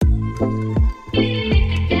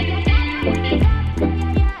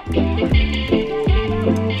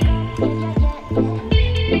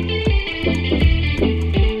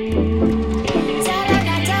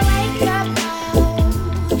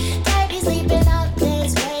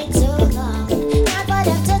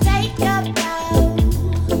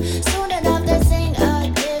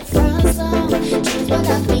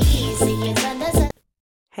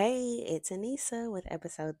Anissa with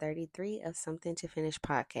episode 33 of Something to Finish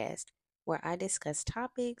podcast, where I discuss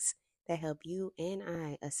topics that help you and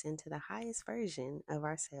I ascend to the highest version of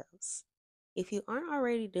ourselves. If you aren't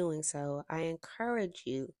already doing so, I encourage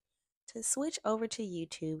you to switch over to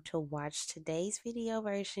YouTube to watch today's video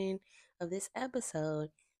version of this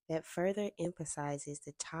episode that further emphasizes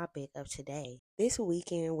the topic of today. This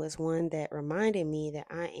weekend was one that reminded me that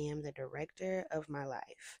I am the director of my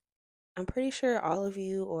life. I'm pretty sure all of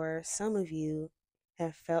you or some of you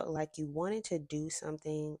have felt like you wanted to do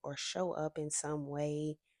something or show up in some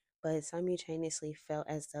way, but simultaneously felt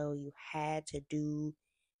as though you had to do,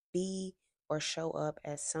 be, or show up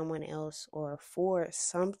as someone else or for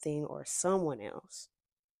something or someone else.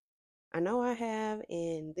 I know I have,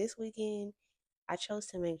 and this weekend I chose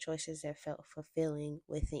to make choices that felt fulfilling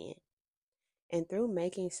within. And through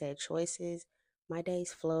making said choices, my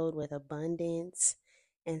days flowed with abundance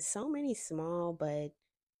and so many small but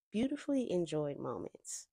beautifully enjoyed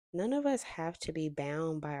moments. None of us have to be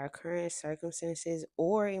bound by our current circumstances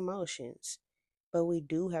or emotions, but we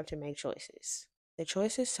do have to make choices. The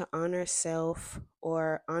choices to honor self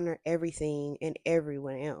or honor everything and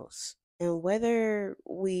everyone else. And whether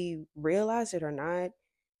we realize it or not,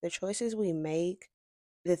 the choices we make,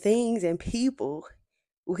 the things and people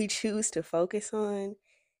we choose to focus on,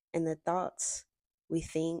 and the thoughts we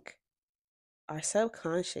think, our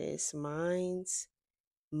subconscious minds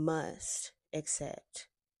must accept.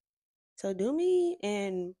 So do me,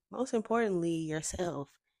 and most importantly, yourself,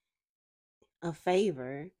 a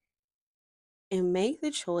favor and make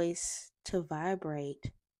the choice to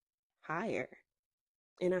vibrate higher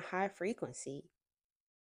in a high frequency.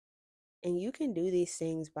 And you can do these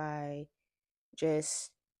things by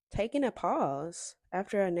just taking a pause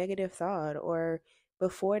after a negative thought or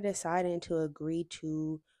before deciding to agree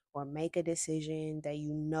to or make a decision that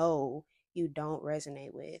you know you don't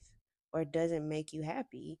resonate with or doesn't make you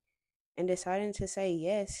happy, and deciding to say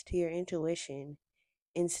yes to your intuition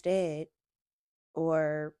instead,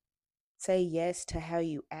 or say yes to how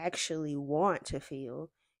you actually want to feel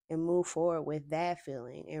and move forward with that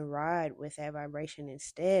feeling and ride with that vibration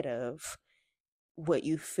instead of what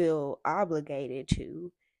you feel obligated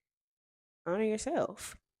to. Honor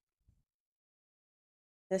yourself.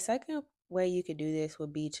 The second way you could do this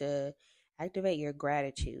would be to activate your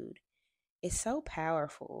gratitude. It's so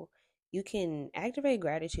powerful. You can activate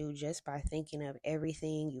gratitude just by thinking of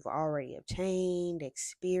everything you've already obtained,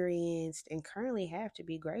 experienced, and currently have to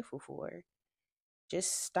be grateful for.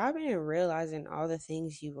 Just stopping and realizing all the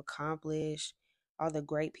things you've accomplished, all the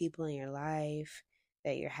great people in your life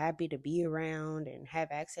that you're happy to be around and have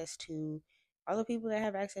access to, all the people that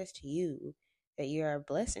have access to you that you're a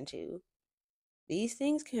blessing to. These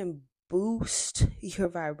things can boost your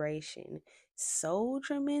vibration so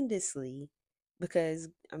tremendously because,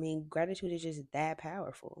 gratitude is just that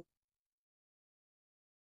powerful.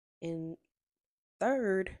 And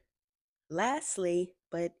third, lastly,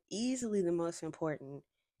 but easily the most important,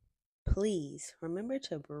 please remember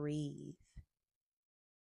to breathe.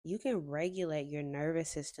 You can regulate your nervous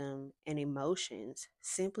system and emotions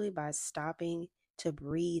simply by stopping to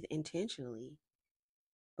breathe intentionally.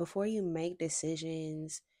 Before you make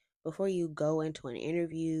decisions, before you go into an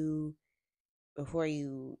interview, before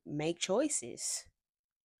you make choices,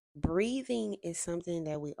 breathing is something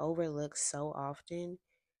that we overlook so often,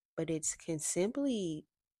 but it can simply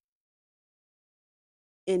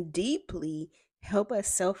and deeply help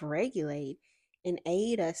us self regulate and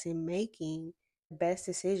aid us in making the best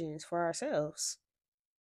decisions for ourselves.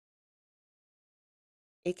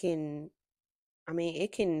 It can,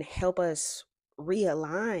 it can help us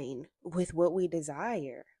realign with what we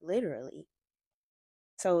desire, literally.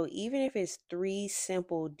 So even if it's 3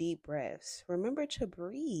 simple deep breaths, remember to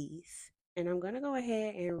breathe. And I'm going to go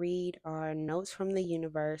ahead and read our Notes from the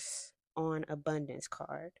Universe on Abundance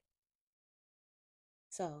card.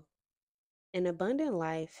 So, an abundant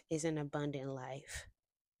life is an abundant life,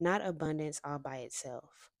 not abundance all by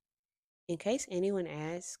itself. In case anyone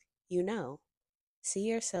asks, you know, see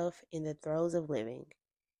yourself in the throes of living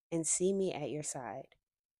and see me at your side,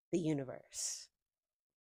 the universe.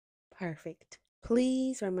 Perfect.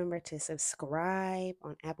 Please remember to subscribe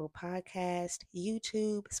on Apple Podcast,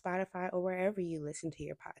 YouTube, Spotify, or wherever you listen to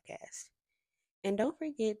your podcast. And don't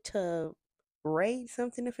forget to rate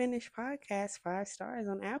Something to Finish podcast 5 stars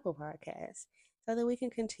on Apple Podcasts so that we can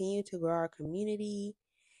continue to grow our community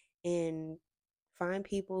and find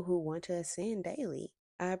people who want to ascend daily.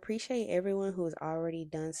 I appreciate everyone who has already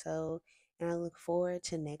done so, and I look forward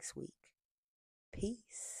to next week.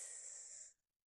 Peace.